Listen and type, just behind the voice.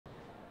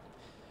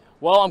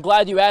Well, I'm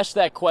glad you asked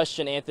that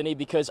question, Anthony,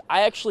 because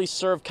I actually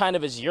serve kind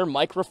of as your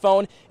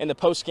microphone in the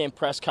post-game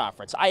press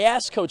conference. I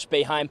asked Coach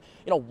Boeheim,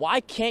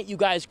 why can't you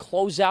guys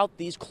close out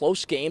these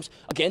close games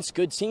against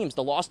good teams?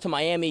 The loss to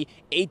Miami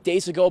 8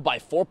 days ago by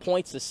 4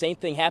 points, the same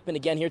thing happened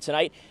again here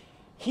tonight.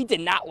 He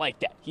did not like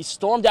that. He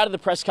stormed out of the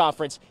press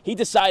conference. He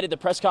decided the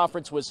press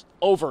conference was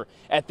over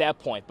at that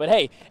point. But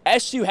hey,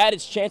 SU had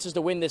its chances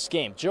to win this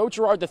game. Joe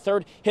Girard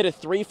III hit a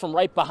three from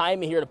right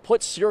behind me here to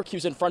put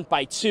Syracuse in front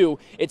by 2.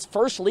 Its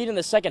first lead in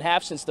the second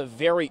half since the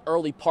very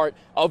early part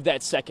of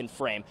that second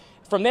frame.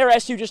 From there,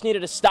 SU just needed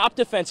to stop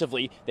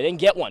defensively. They didn't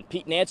get one.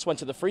 Pete Nance went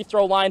to the free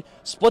throw line,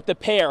 split the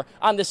pair.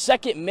 On the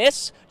second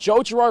miss,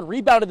 Joe Girard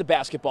rebounded the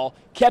basketball,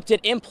 kept it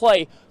in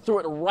play, threw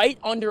it right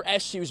under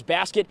SU's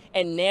basket,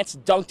 and Nance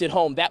dunked it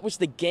home. That was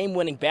the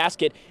game-winning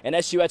basket, and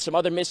SU had some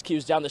other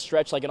miscues down the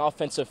stretch, like an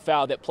offensive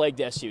foul that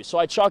plagued SU. So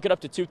I chalk it up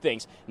to two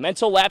things: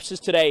 mental lapses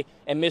today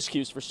and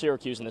miscues for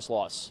Syracuse in this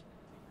loss.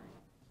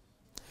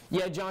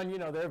 Yeah, John,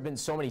 there have been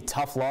so many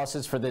tough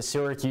losses for this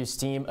Syracuse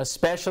team,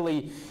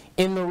 especially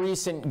in the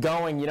recent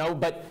going,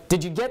 but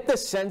did you get the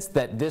sense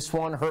that this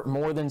one hurt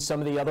more than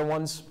some of the other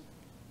ones?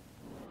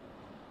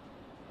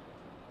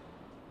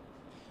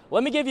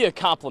 Let me give you a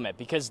compliment,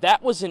 because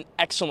that was an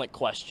excellent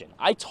question.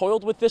 I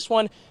toiled with this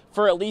one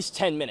for at least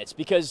 10 minutes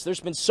because there's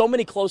been so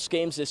many close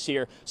games this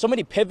year, so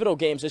many pivotal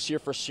games this year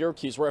for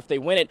Syracuse where if they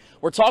win it,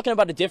 we're talking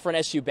about a different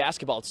SU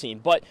basketball team.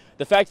 But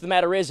the fact of the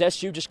matter is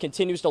SU just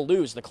continues to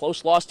lose. The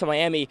close loss to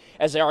Miami,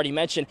 as I already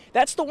mentioned,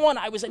 that's the one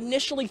I was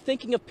initially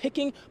thinking of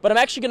picking, but I'm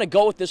actually going to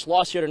go with this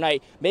loss here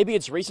tonight. Maybe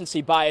it's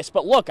recency bias,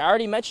 but look, I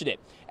already mentioned it.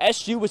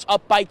 SU was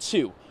up by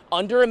 2.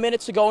 Under a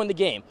minute to go in the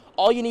game.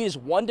 All you need is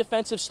one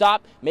defensive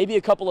stop, maybe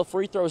a couple of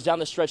free throws down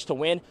the stretch to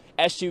win.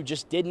 SU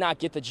just did not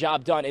get the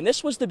job done. And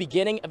this was the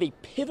beginning of a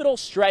pivotal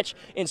stretch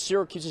in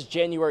Syracuse's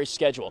January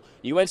schedule.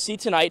 UNC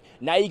tonight,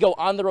 now you go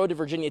on the road to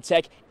Virginia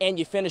Tech, and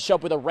you finish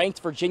up with a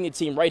ranked Virginia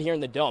team right here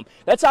in the Dome.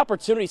 That's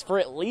opportunities for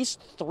at least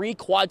 3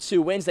 quad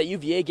 2 wins. That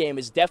UVA game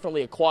is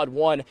definitely a quad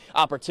 1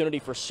 opportunity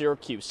for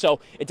Syracuse. So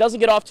it doesn't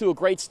get off to a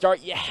great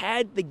start. You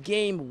had the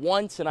game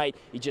won tonight.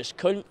 You just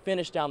couldn't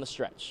finish down the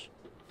stretch.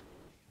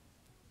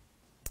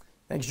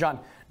 Thanks, John.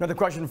 Another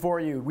question for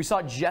you. We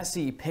saw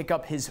Jesse pick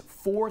up his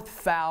 4th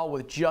foul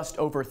with just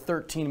over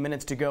 13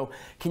 minutes to go.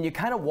 Can you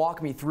kind of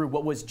walk me through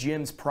what was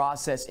Jim's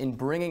process in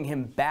bringing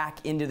him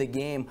back into the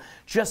game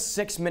just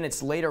 6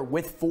 minutes later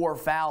with 4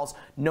 fouls,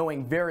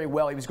 knowing very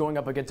well he was going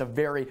up against a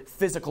very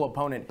physical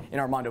opponent in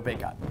Armando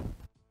Bacot?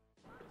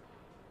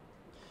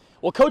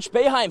 Well, Coach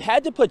Boeheim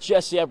had to put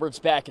Jesse Edwards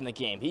back in the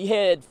game. He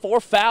had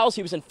 4 fouls.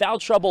 He was in foul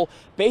trouble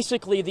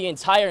basically the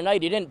entire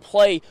night. He didn't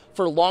play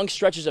for long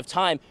stretches of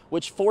time,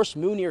 which forced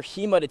Munir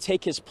Hema to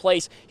take his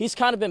place. He's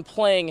kind of been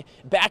playing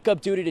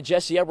backup duty to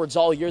Jesse Edwards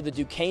all year, the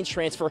Duquesne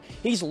transfer.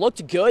 He's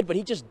looked good, but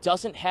he just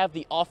doesn't have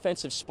the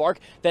offensive spark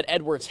that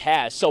Edwards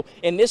has. So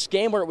in this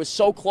game where it was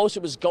so close,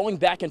 it was going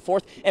back and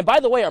forth. And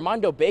by the way,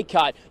 Armando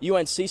Bacot,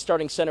 UNC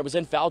starting center, was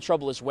in foul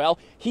trouble as well.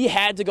 He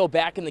had to go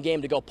back in the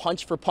game to go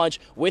punch for punch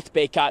with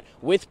Bacot,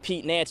 with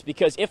Pete Nance,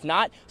 because if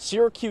not,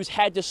 Syracuse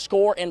had to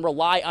score and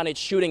rely on its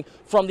shooting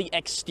from the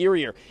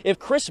exterior. If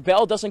Chris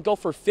Bell doesn't go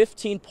for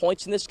 15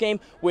 points in this game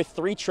with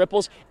 3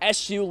 triples,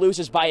 SU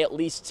loses by at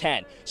least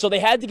 10. So they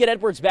had to get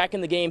Edwards back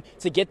in the game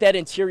to get that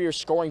interior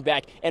scoring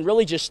back and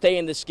really just stay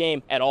in this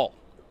game at all.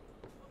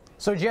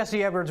 So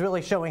Jesse Edwards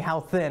really showing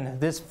how thin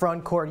this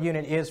front court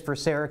unit is for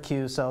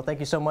Syracuse. So thank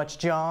you so much,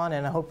 John,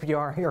 and I hope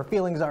your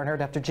feelings aren't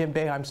hurt after Jim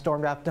Boeheim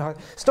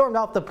stormed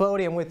off the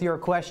podium with your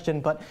question.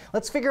 But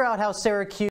let's figure out how Syracuse